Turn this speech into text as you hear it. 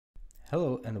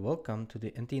Hello and welcome to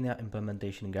the antenna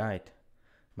implementation guide.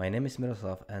 My name is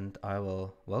Miroslav and I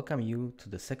will welcome you to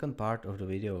the second part of the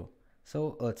video.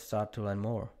 So let's start to learn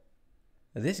more.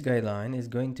 This guideline is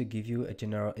going to give you a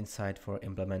general insight for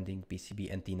implementing PCB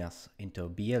antennas into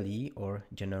BLE or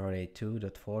generally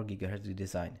 2.4 GHz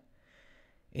design.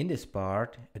 In this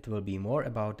part, it will be more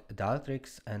about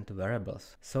dielectrics and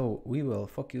variables. So we will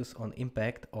focus on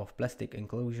impact of plastic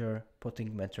enclosure,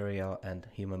 potting material and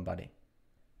human body.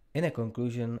 In a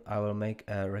conclusion, I will make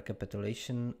a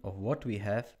recapitulation of what we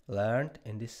have learned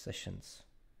in these sessions.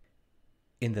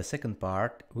 In the second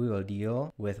part, we will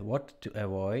deal with what to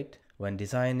avoid when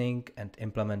designing and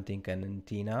implementing an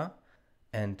antenna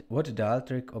and what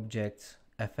dielectric objects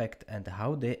affect and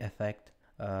how they affect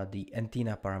the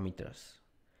antenna parameters.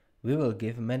 We will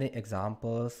give many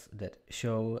examples that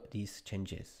show these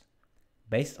changes.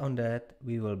 Based on that,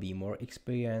 we will be more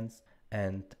experienced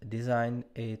and design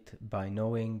it by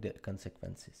knowing the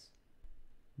consequences.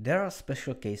 There are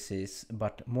special cases,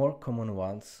 but more common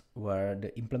ones, where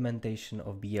the implementation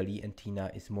of BLE antenna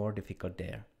is more difficult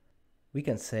there. We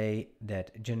can say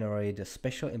that generally the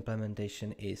special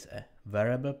implementation is a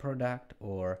variable product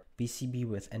or PCB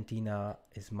with antenna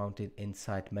is mounted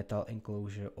inside metal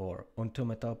enclosure or onto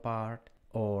metal part,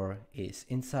 or is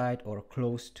inside or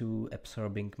close to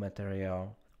absorbing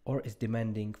material, or is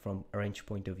demanding from a range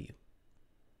point of view.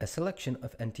 A selection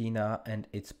of antenna and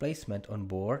its placement on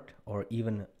board or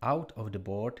even out of the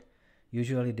board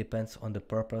usually depends on the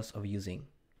purpose of using.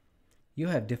 You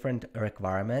have different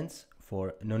requirements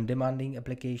for non-demanding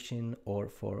application or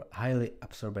for highly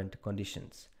absorbent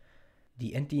conditions.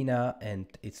 The antenna and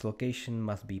its location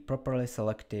must be properly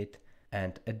selected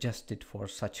and adjusted for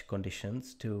such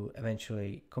conditions to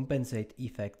eventually compensate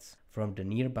effects from the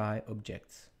nearby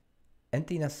objects.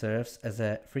 Antenna serves as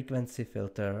a frequency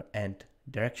filter and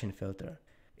direction filter.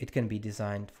 It can be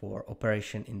designed for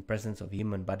operation in presence of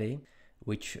human body,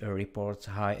 which reports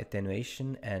high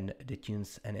attenuation and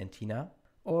detunes an antenna,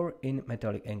 or in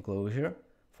metallic enclosure,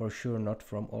 for sure not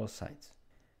from all sides.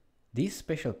 These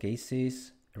special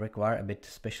cases require a bit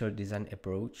special design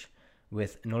approach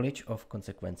with knowledge of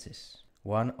consequences.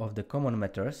 One of the common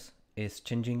matters is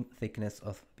changing thickness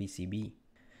of PCB.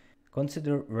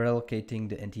 Consider relocating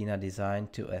the antenna design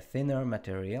to a thinner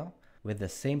material with the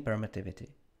same permittivity.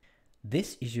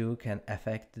 This issue can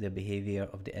affect the behavior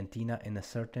of the antenna in a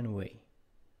certain way.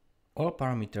 All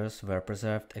parameters were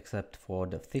preserved except for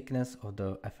the thickness of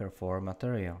the FR4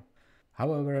 material.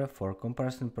 However, for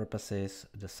comparison purposes,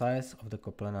 the size of the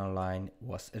coplanar line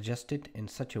was adjusted in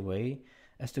such a way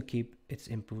as to keep its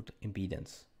input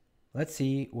impedance. Let's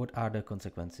see what are the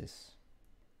consequences.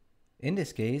 In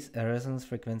this case, a resonance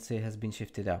frequency has been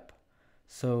shifted up,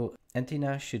 so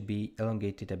antenna should be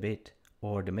elongated a bit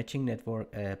or the matching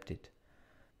network adapted.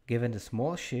 Given the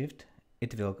small shift,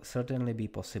 it will certainly be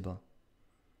possible.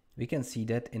 We can see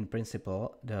that in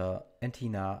principle the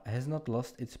antenna has not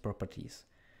lost its properties.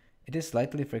 It is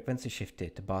slightly frequency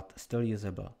shifted but still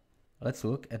usable. Let's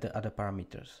look at the other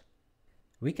parameters.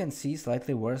 We can see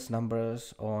slightly worse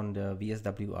numbers on the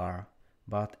VSWR,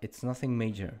 but it's nothing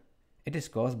major. It is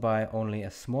caused by only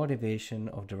a small deviation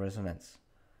of the resonance.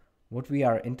 What we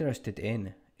are interested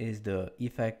in is the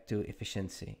effect to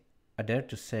efficiency. I dare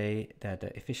to say that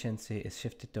the efficiency is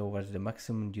shifted towards the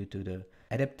maximum due to the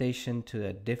adaptation to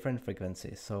a different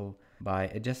frequency. So by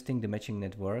adjusting the matching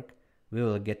network, we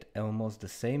will get almost the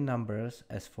same numbers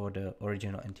as for the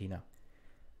original antenna.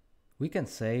 We can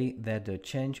say that the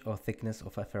change of thickness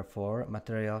of FR4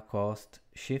 material caused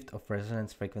shift of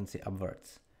resonance frequency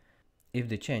upwards. If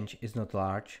the change is not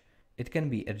large, it can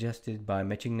be adjusted by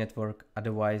matching network,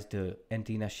 otherwise the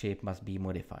antenna shape must be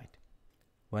modified.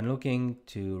 When looking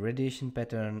to radiation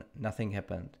pattern, nothing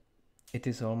happened. It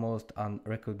is almost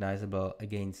unrecognizable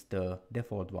against the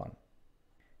default one.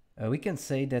 We can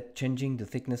say that changing the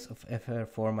thickness of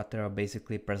FR4 material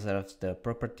basically preserves the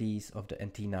properties of the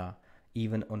antenna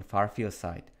even on far field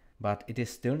side, but it is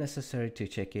still necessary to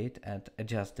check it and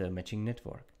adjust the matching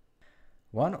network.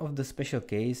 One of the special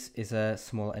case is a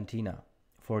small antenna.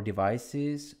 For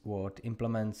devices what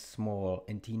implements small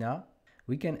antenna,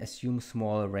 we can assume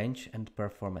small range and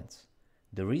performance.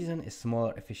 The reason is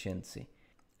smaller efficiency.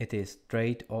 It is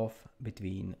trade-off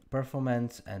between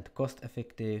performance and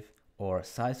cost-effective or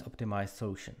size-optimized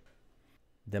solution.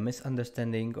 The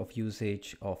misunderstanding of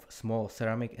usage of small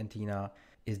ceramic antenna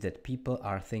is that people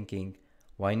are thinking,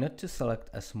 why not to select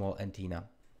a small antenna?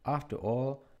 After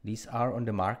all, these are on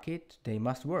the market, they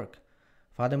must work.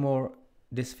 Furthermore,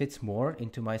 this fits more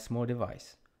into my small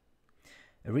device.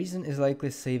 A reason is likely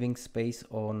saving space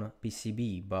on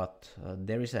PCB, but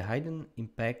there is a hidden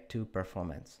impact to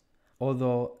performance.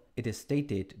 Although it is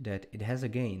stated that it has a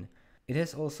gain. It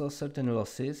has also certain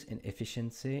losses in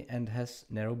efficiency and has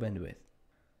narrow bandwidth.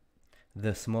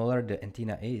 The smaller the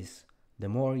antenna is, the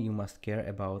more you must care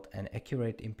about an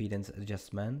accurate impedance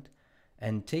adjustment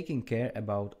and taking care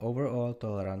about overall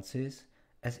tolerances,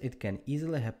 as it can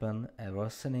easily happen a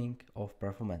worsening of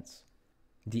performance.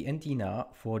 The antenna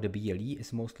for the BLE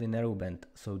is mostly narrowband,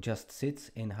 so just sits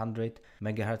in 100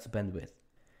 MHz bandwidth.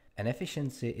 An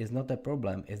efficiency is not a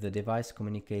problem if the device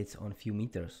communicates on few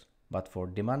meters, but for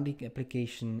demanding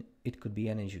application it could be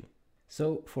an issue.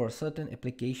 So for a certain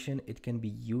application it can be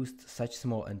used such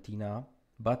small antenna,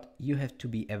 but you have to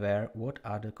be aware what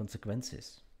are the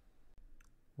consequences.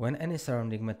 When any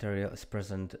surrounding material is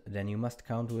present, then you must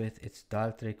count with its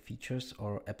dielectric features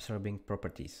or absorbing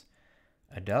properties.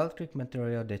 A dielectric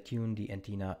material detunes the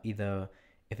antenna either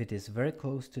if it is very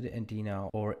close to the antenna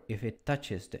or if it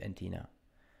touches the antenna.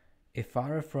 If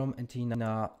far from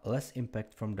antenna, less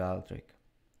impact from dielectric.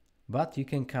 But you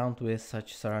can count with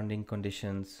such surrounding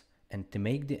conditions, and to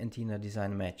make the antenna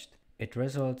design matched, it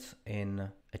results in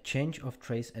a change of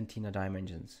trace antenna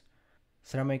dimensions.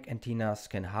 Ceramic antennas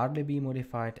can hardly be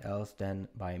modified else than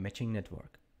by matching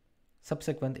network.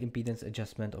 Subsequent impedance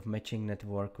adjustment of matching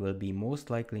network will be most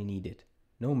likely needed,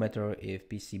 no matter if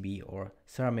PCB or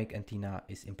ceramic antenna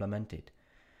is implemented.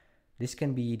 This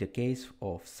can be the case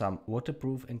of some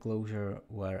waterproof enclosure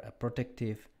where a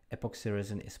protective epoxy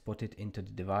resin is put into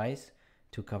the device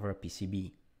to cover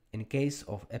PCB. In case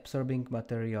of absorbing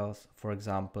materials, for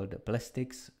example the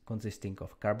plastics consisting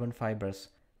of carbon fibers,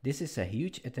 this is a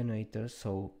huge attenuator,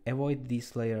 so avoid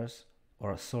these layers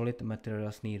or solid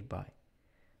materials nearby.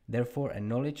 Therefore, a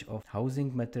knowledge of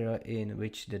housing material in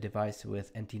which the device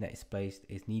with antenna is placed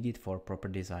is needed for proper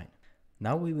design.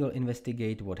 Now we will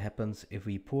investigate what happens if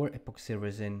we pour epoxy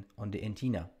resin on the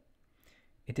antenna.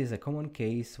 It is a common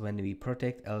case when we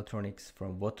protect electronics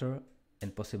from water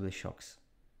and possibly shocks.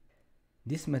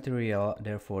 This material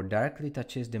therefore directly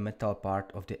touches the metal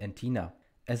part of the antenna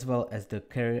as well as the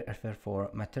carrier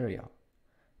FR4 material.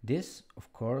 This,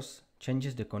 of course,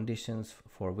 changes the conditions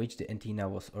for which the antenna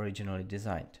was originally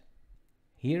designed.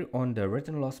 Here on the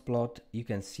return loss plot, you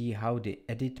can see how the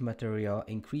added material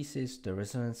increases the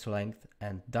resonance length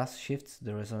and thus shifts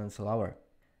the resonance lower.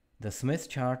 The Smith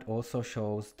chart also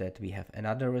shows that we have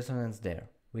another resonance there,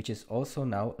 which is also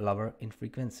now lower in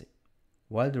frequency.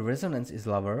 While the resonance is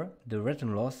lower, the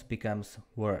return loss becomes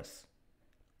worse.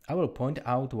 I will point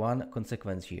out one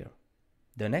consequence here.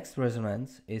 The next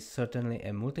resonance is certainly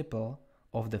a multiple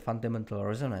of the fundamental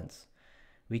resonance.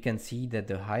 We can see that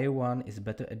the higher one is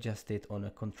better adjusted on the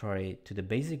contrary to the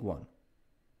basic one.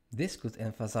 This could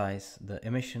emphasize the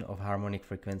emission of harmonic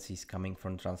frequencies coming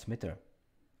from transmitter.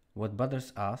 What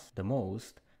bothers us the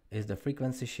most is the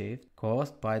frequency shift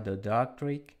caused by the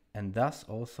dielectric and thus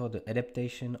also the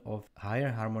adaptation of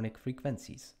higher harmonic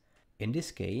frequencies. In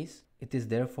this case, it is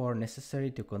therefore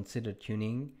necessary to consider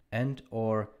tuning and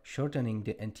or shortening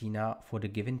the antenna for the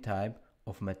given type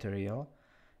of material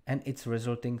and its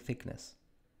resulting thickness.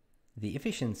 The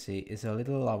efficiency is a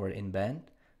little lower in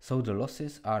band, so the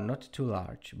losses are not too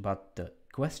large, but the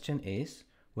question is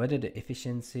whether the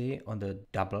efficiency on the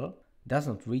double does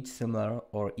not reach similar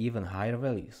or even higher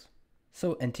values.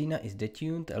 So antenna is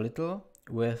detuned a little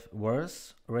with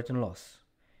worse return loss.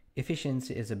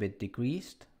 Efficiency is a bit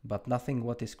decreased, but nothing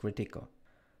what is critical.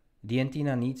 The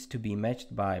antenna needs to be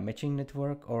matched by matching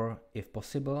network or, if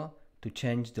possible, to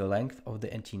change the length of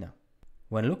the antenna.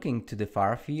 When looking to the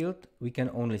far field, we can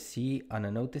only see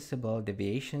unnoticeable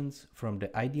deviations from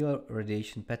the ideal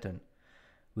radiation pattern.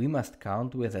 We must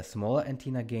count with a smaller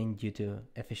antenna gain due to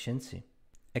efficiency.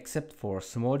 Except for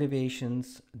small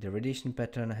deviations, the radiation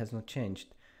pattern has not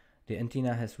changed. The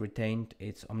antenna has retained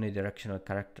its omnidirectional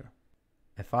character.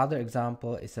 A further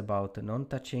example is about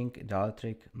non-touching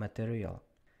dielectric material.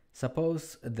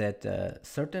 Suppose that a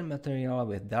certain material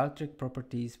with dielectric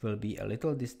properties will be a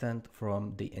little distant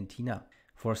from the antenna.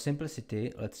 For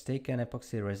simplicity, let's take an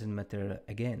epoxy resin material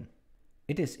again.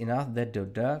 It is enough that the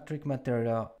dielectric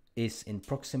material is in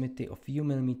proximity of few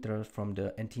millimeters from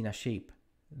the antenna shape.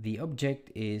 The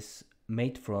object is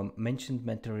made from mentioned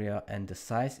material and the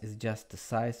size is just the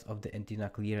size of the antenna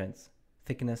clearance.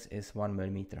 Thickness is 1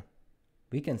 mm.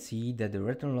 We can see that the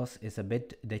return loss is a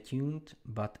bit detuned,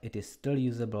 but it is still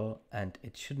usable and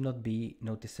it should not be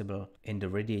noticeable in the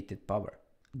radiated power.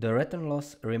 The return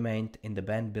loss remained in the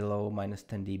band below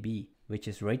 -10 dB, which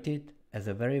is rated as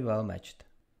a very well matched.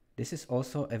 This is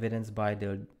also evidenced by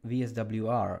the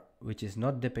VSWR, which is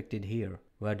not depicted here,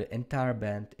 where the entire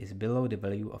band is below the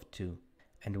value of 2.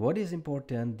 And what is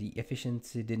important, the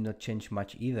efficiency did not change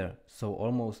much either, so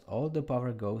almost all the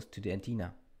power goes to the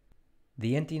antenna.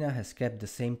 The antenna has kept the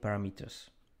same parameters.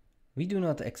 We do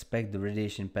not expect the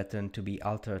radiation pattern to be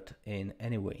altered in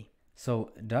any way.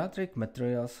 So dielectric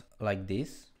materials like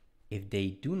this, if they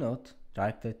do not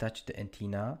directly touch the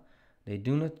antenna, they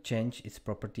do not change its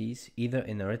properties either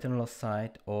in the return loss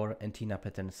side or antenna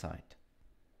pattern side.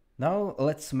 Now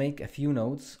let's make a few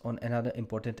notes on another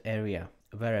important area,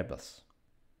 variables.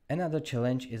 Another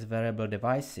challenge is variable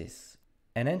devices.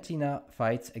 An antenna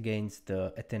fights against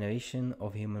the attenuation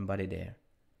of human body there.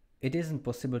 It isn't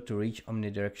possible to reach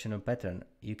omnidirectional pattern,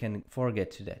 you can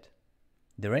forget that.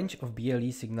 The range of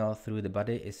BLE signal through the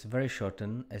body is very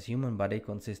shortened as human body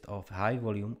consists of high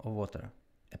volume of water.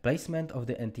 A placement of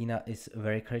the antenna is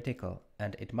very critical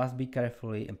and it must be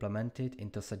carefully implemented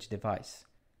into such device.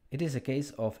 It is a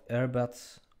case of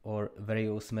earbuds or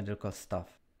various medical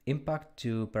stuff. Impact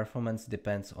to performance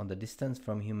depends on the distance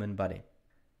from human body.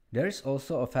 There is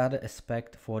also a further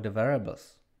aspect for the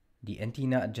variables. The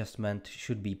antenna adjustment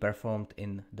should be performed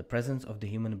in the presence of the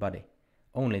human body.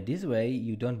 Only this way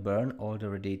you don't burn all the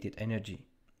radiated energy.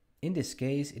 In this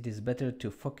case, it is better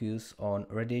to focus on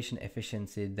radiation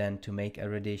efficiency than to make a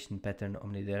radiation pattern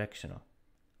omnidirectional.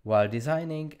 While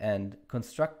designing and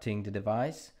constructing the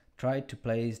device, try to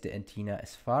place the antenna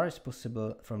as far as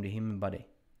possible from the human body.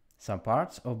 Some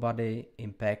parts of body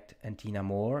impact antenna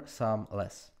more, some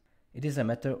less. It is a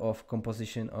matter of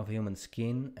composition of human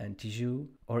skin and tissue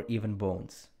or even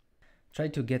bones. Try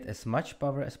to get as much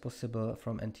power as possible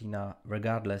from antenna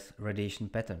regardless radiation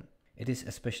pattern. It is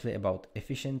especially about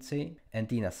efficiency,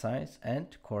 antenna size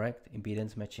and correct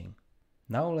impedance matching.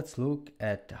 Now let's look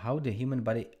at how the human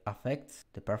body affects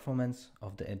the performance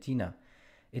of the antenna.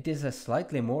 It is a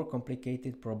slightly more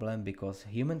complicated problem because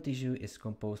human tissue is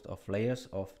composed of layers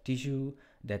of tissue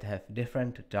that have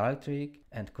different dielectric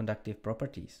and conductive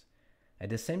properties. At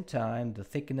the same time, the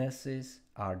thicknesses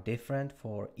are different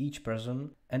for each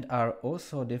person and are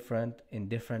also different in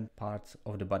different parts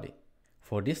of the body.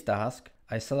 For this task,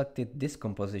 I selected this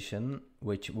composition,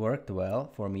 which worked well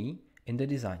for me in the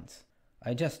designs.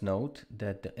 I just note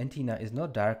that the antenna is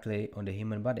not directly on the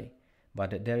human body,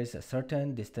 but there is a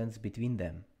certain distance between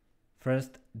them.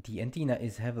 First, the antenna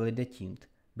is heavily detuned.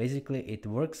 Basically, it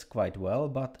works quite well,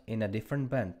 but in a different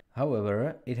band.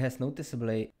 However, it has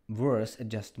noticeably worse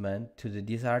adjustment to the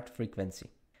desired frequency.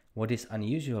 What is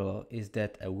unusual is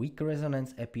that a weak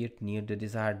resonance appeared near the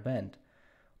desired band.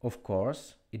 Of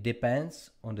course, it depends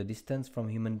on the distance from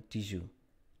human tissue.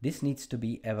 This needs to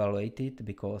be evaluated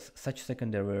because such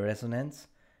secondary resonance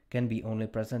can be only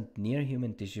present near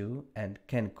human tissue and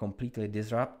can completely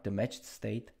disrupt the matched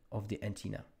state of the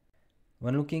antenna.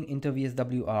 When looking into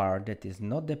VSWR that is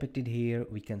not depicted here,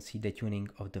 we can see the tuning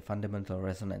of the fundamental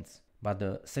resonance, but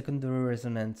the secondary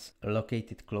resonance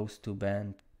located close to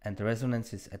band and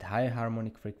resonances at higher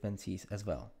harmonic frequencies as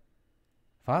well.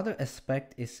 Further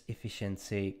aspect is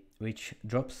efficiency, which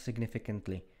drops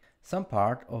significantly. Some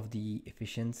part of the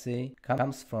efficiency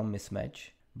comes from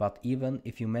mismatch, but even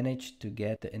if you manage to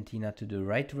get the antenna to the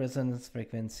right resonance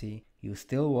frequency, you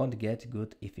still won't get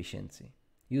good efficiency.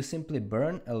 You simply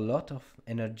burn a lot of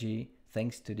energy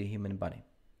thanks to the human body.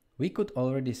 We could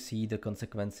already see the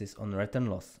consequences on return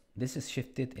loss. This is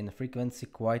shifted in frequency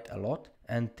quite a lot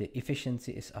and the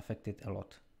efficiency is affected a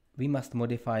lot. We must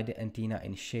modify the antenna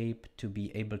in shape to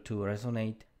be able to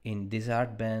resonate in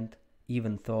desired band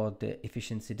even though the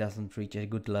efficiency doesn't reach a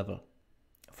good level.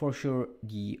 For sure,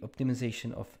 the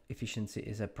optimization of efficiency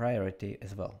is a priority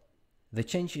as well. The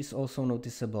change is also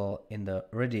noticeable in the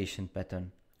radiation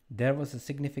pattern. There was a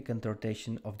significant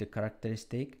rotation of the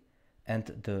characteristic and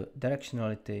the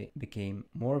directionality became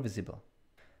more visible.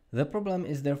 The problem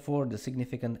is therefore the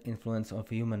significant influence of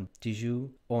human tissue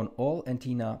on all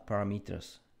antenna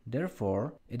parameters.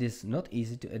 Therefore, it is not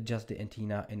easy to adjust the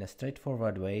antenna in a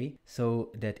straightforward way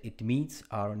so that it meets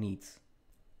our needs.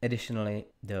 Additionally,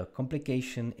 the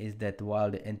complication is that while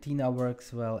the antenna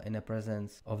works well in the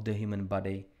presence of the human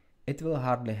body, it will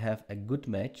hardly have a good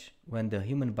match when the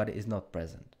human body is not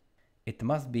present. It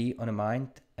must be on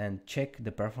mind and check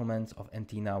the performance of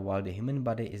antenna while the human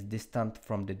body is distant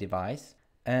from the device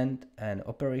and an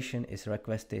operation is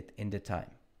requested in the time.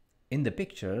 In the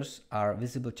pictures are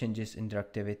visible changes in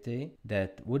directivity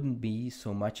that wouldn't be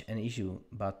so much an issue,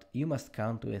 but you must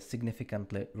count with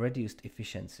significantly reduced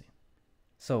efficiency.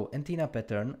 So antenna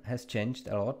pattern has changed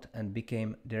a lot and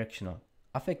became directional.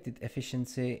 Affected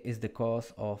efficiency is the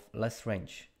cause of less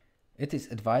range. It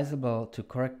is advisable to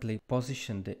correctly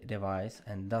position the device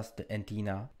and thus the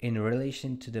antenna in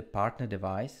relation to the partner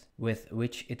device with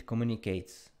which it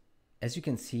communicates. As you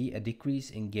can see, a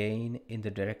decrease in gain in the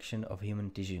direction of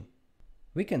human tissue.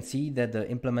 We can see that the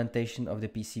implementation of the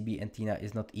PCB antenna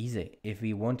is not easy if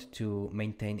we want to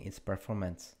maintain its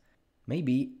performance.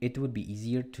 Maybe it would be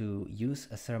easier to use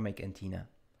a ceramic antenna.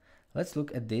 Let's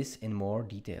look at this in more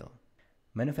detail.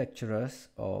 Manufacturers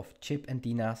of chip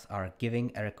antennas are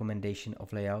giving a recommendation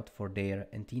of layout for their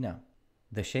antenna.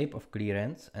 The shape of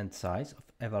clearance and size of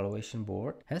evaluation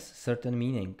board has certain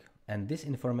meaning, and this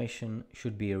information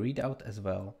should be read out as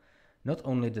well, not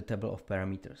only the table of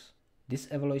parameters. This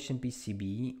evaluation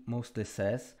PCB mostly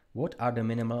says what are the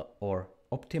minimal or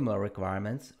optimal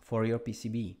requirements for your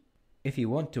PCB. If you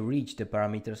want to reach the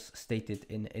parameters stated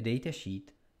in a datasheet,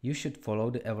 you should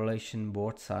follow the evaluation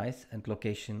board size and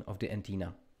location of the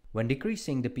antenna. When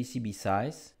decreasing the PCB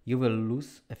size, you will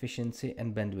lose efficiency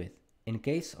and bandwidth. In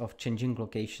case of changing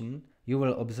location, you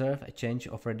will observe a change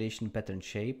of radiation pattern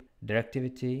shape,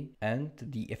 directivity, and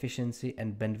the efficiency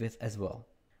and bandwidth as well.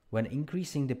 When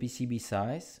increasing the PCB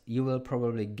size, you will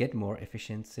probably get more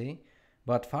efficiency,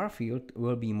 but far field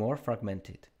will be more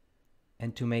fragmented.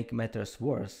 And to make matters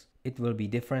worse, it will be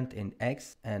different in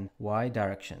X and Y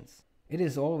directions. It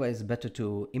is always better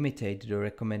to imitate the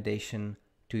recommendation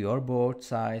to your board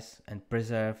size and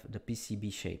preserve the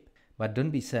PCB shape. But don't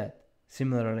be sad.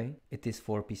 Similarly, it is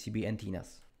for PCB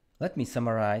antennas. Let me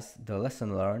summarize the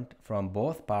lesson learned from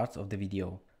both parts of the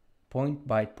video. Point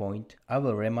by point, I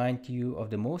will remind you of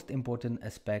the most important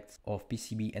aspects of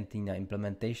PCB antenna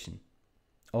implementation.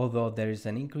 Although there is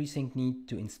an increasing need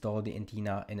to install the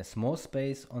antenna in a small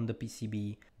space on the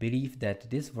PCB, believe that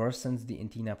this worsens the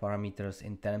antenna parameters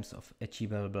in terms of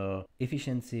achievable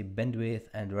efficiency, bandwidth,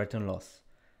 and return loss.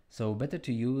 So better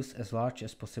to use as large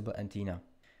as possible antenna.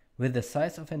 With the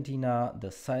size of antenna,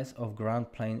 the size of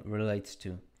ground plane relates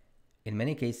to. In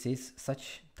many cases,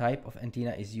 such type of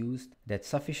antenna is used that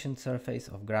sufficient surface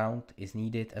of ground is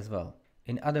needed as well.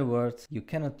 In other words, you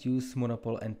cannot use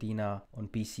monopole antenna on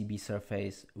PCB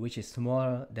surface which is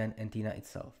smaller than antenna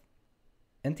itself.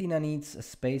 Antenna needs a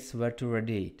space where to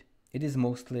radiate. It is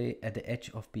mostly at the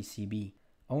edge of PCB.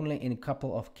 Only in a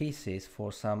couple of cases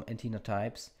for some antenna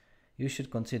types, you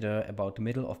should consider about the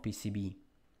middle of PCB.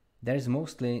 There is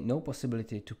mostly no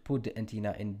possibility to put the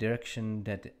antenna in direction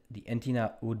that the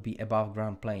antenna would be above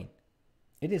ground plane.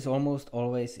 It is almost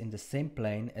always in the same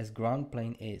plane as ground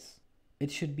plane is. It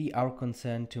should be our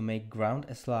concern to make ground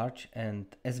as large and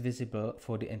as visible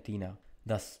for the antenna.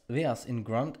 Thus, vias in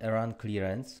ground around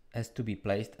clearance has to be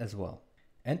placed as well.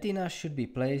 Antenna should be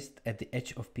placed at the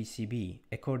edge of PCB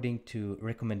according to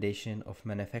recommendation of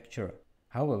manufacturer.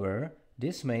 However,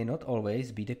 this may not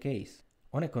always be the case.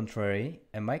 On the contrary,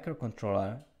 a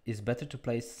microcontroller is better to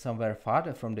place somewhere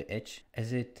farther from the edge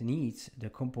as it needs the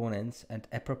components and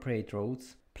appropriate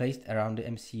roads placed around the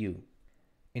MCU.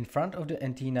 In front of the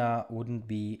antenna wouldn't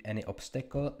be any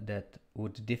obstacle that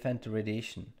would defend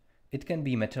radiation. It can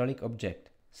be metallic object.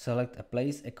 Select a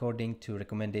place according to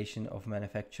recommendation of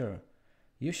manufacturer.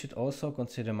 You should also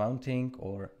consider mounting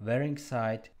or wearing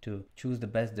side to choose the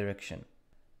best direction.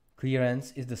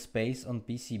 Clearance is the space on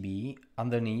PCB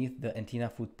underneath the antenna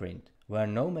footprint, where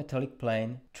no metallic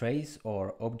plane, trace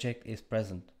or object is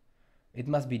present. It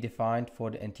must be defined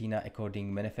for the antenna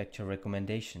according manufacturer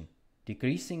recommendation,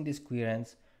 decreasing this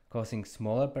clearance causing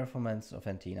smaller performance of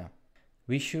antenna.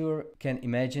 We sure can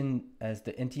imagine as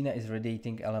the antenna is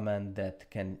radiating element that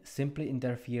can simply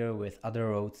interfere with other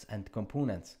roads and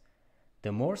components.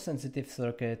 The more sensitive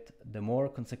circuit, the more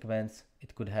consequence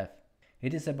it could have.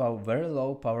 It is about very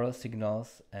low power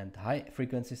signals and high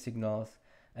frequency signals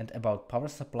and about power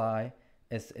supply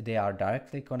as they are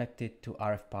directly connected to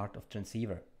RF part of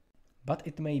transceiver. But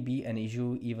it may be an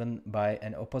issue even by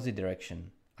an opposite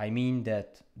direction. I mean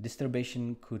that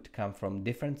disturbation could come from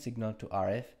different signal to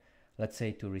RF, let's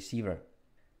say to receiver.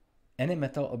 Any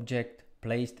metal object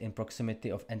placed in proximity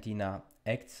of antenna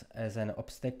acts as an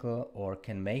obstacle or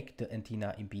can make the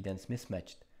antenna impedance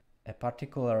mismatched. A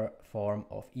particular form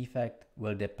of effect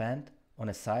will depend on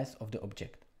the size of the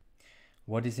object.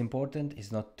 What is important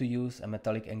is not to use a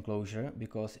metallic enclosure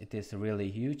because it is a really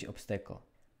huge obstacle.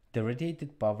 The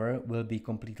radiated power will be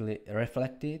completely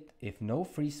reflected if no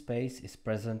free space is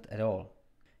present at all.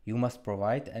 You must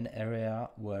provide an area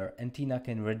where antenna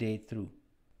can radiate through.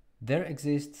 There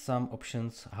exist some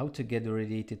options how to get the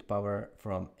radiated power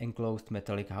from enclosed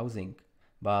metallic housing,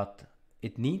 but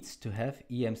it needs to have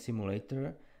EM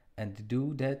simulator and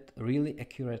do that really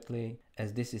accurately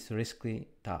as this is a risky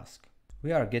task.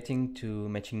 We are getting to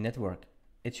matching network.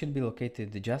 It should be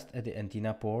located just at the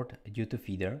antenna port due to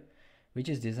feeder, which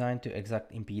is designed to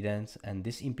exact impedance, and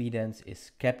this impedance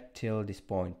is kept till this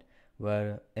point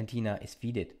where antenna is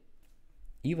feeded.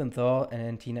 Even though an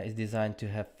antenna is designed to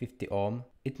have 50 ohm,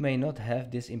 it may not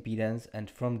have this impedance, and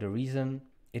from the reason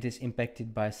it is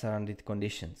impacted by surrounding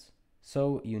conditions.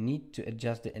 So you need to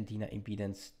adjust the antenna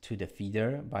impedance to the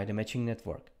feeder by the matching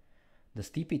network. The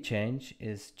steepy change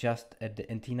is just at the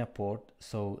antenna port,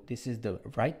 so this is the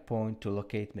right point to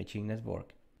locate matching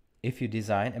network. If you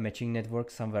design a matching network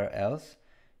somewhere else,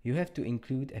 you have to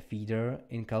include a feeder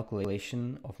in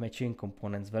calculation of matching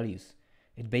components values.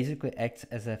 It basically acts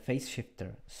as a phase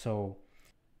shifter, so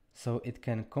it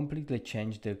can completely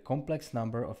change the complex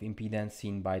number of impedance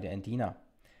seen by the antenna.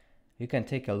 You can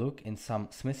take a look in some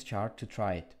Smith chart to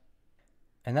try it.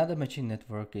 Another matching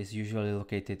network is usually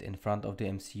located in front of the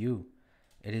MCU.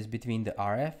 It is between the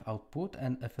RF output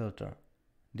and a filter.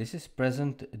 This is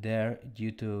present there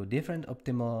due to different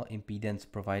optimal impedance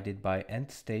provided by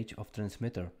end stage of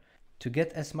transmitter. To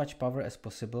get as much power as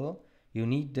possible, you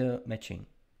need the matching.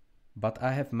 But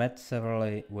I have met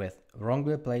severally with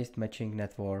wrongly placed matching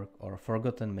network or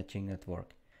forgotten matching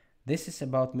network. This is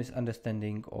about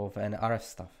misunderstanding of an RF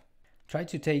stuff. Try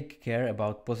to take care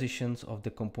about positions of the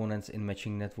components in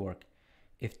matching network.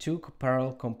 If two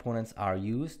parallel components are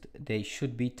used, they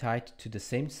should be tied to the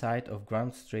same side of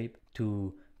ground strip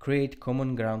to create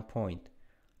common ground point.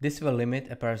 This will limit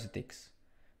parasitics.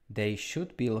 They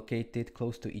should be located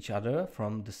close to each other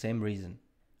from the same reason.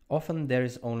 Often there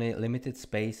is only limited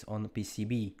space on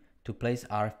PCB to place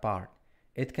RF part.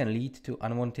 It can lead to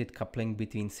unwanted coupling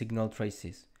between signal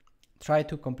traces. Try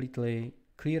to completely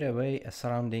clear away a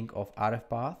surrounding of RF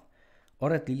path,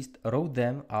 or at least route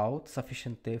them out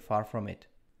sufficiently far from it.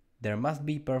 There must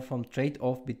be performed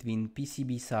trade-off between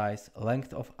PCB size,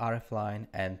 length of RF line,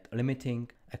 and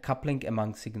limiting a coupling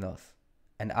among signals.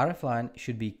 An RF line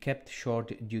should be kept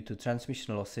short due to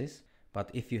transmission losses,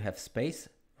 but if you have space,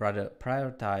 rather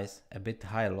prioritize a bit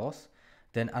higher loss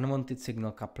than unwanted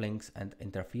signal couplings and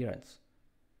interference.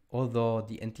 Although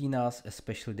the antennas,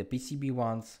 especially the PCB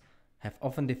ones, have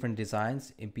often different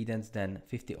designs impedance than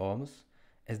 50 ohms,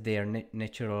 as their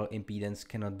natural impedance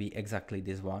cannot be exactly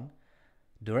this one.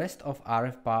 The rest of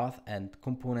RF path and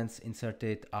components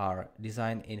inserted are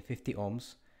designed in 50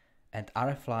 ohms, and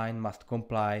RF line must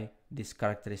comply this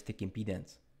characteristic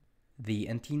impedance. The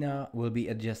antenna will be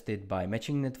adjusted by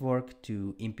matching network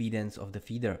to impedance of the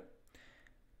feeder.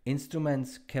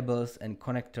 Instruments, cables and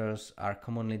connectors are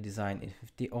commonly designed in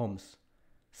 50 ohms.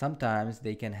 Sometimes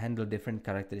they can handle different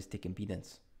characteristic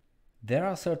impedance. There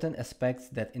are certain aspects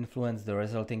that influence the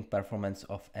resulting performance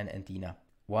of an antenna.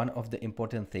 One of the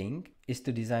important things is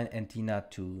to design antenna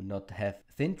to not have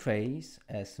thin trays,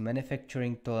 as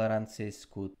manufacturing tolerances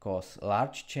could cause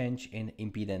large change in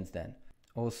impedance then.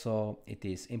 Also, it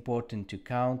is important to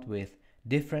count with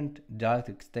different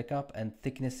dielectric stack-up and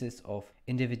thicknesses of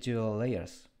individual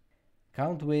layers.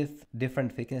 Count with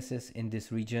different thicknesses in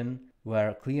this region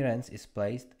where clearance is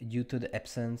placed due to the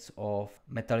absence of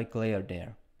metallic layer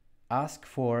there. Ask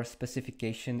for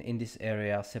specification in this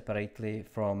area separately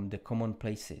from the common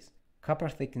places. Copper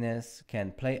thickness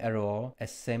can play a role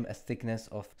as same as thickness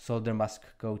of solder mask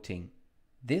coating.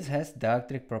 This has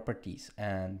dielectric properties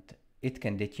and it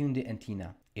can detune the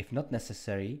antenna. If not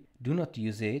necessary, do not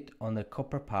use it on the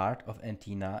copper part of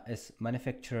antenna, as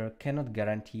manufacturer cannot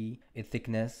guarantee its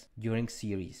thickness during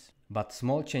series. But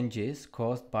small changes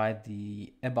caused by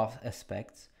the above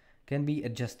aspects can be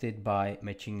adjusted by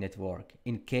matching network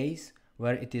in case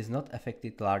where it is not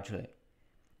affected largely.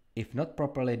 If not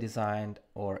properly designed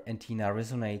or antenna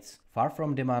resonates far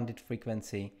from demanded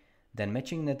frequency, then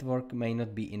matching network may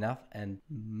not be enough and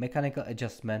mechanical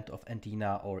adjustment of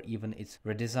antenna or even its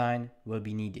redesign will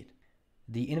be needed.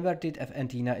 The inverted F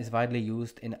antenna is widely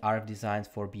used in RF designs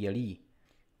for BLE.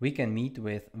 We can meet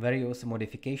with various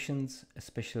modifications,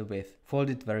 especially with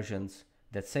folded versions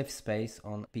that save space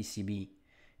on PCB.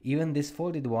 Even this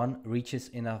folded one reaches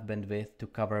enough bandwidth to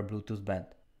cover Bluetooth band.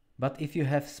 But if you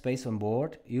have space on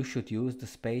board, you should use the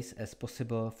space as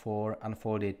possible for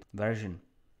unfolded version.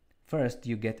 First,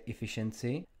 you get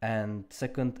efficiency, and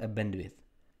second, a bandwidth.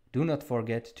 Do not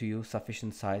forget to use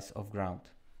sufficient size of ground.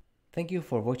 Thank you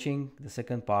for watching the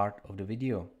second part of the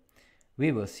video.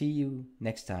 We will see you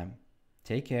next time.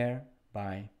 Take care.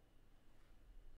 Bye.